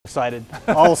excited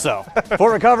also.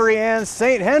 Fort Recovery and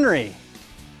St. Henry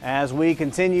as we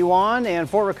continue on, and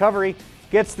Fort Recovery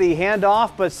gets the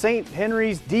handoff, but St.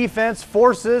 Henry's defense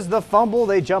forces the fumble.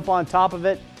 They jump on top of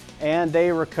it and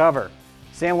they recover.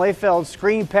 Sam Layfeld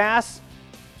screen pass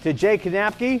to Jay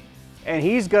Knapke, and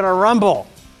he's going to rumble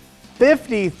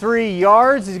 53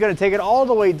 yards. He's going to take it all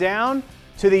the way down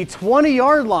to the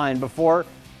 20-yard line before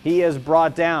he is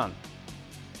brought down.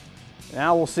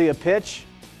 Now we'll see a pitch.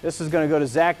 This is going to go to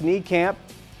Zach Niekamp,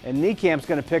 and Niecamp's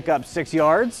going to pick up 6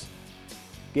 yards,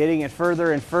 getting it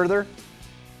further and further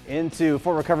into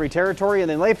Fort Recovery territory, and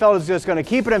then Layfeld is just going to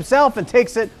keep it himself and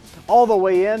takes it all the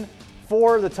way in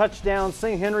for the touchdown.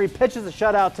 St. Henry pitches a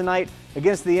shutout tonight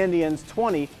against the Indians,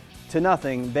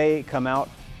 20-0. They come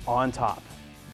out on top.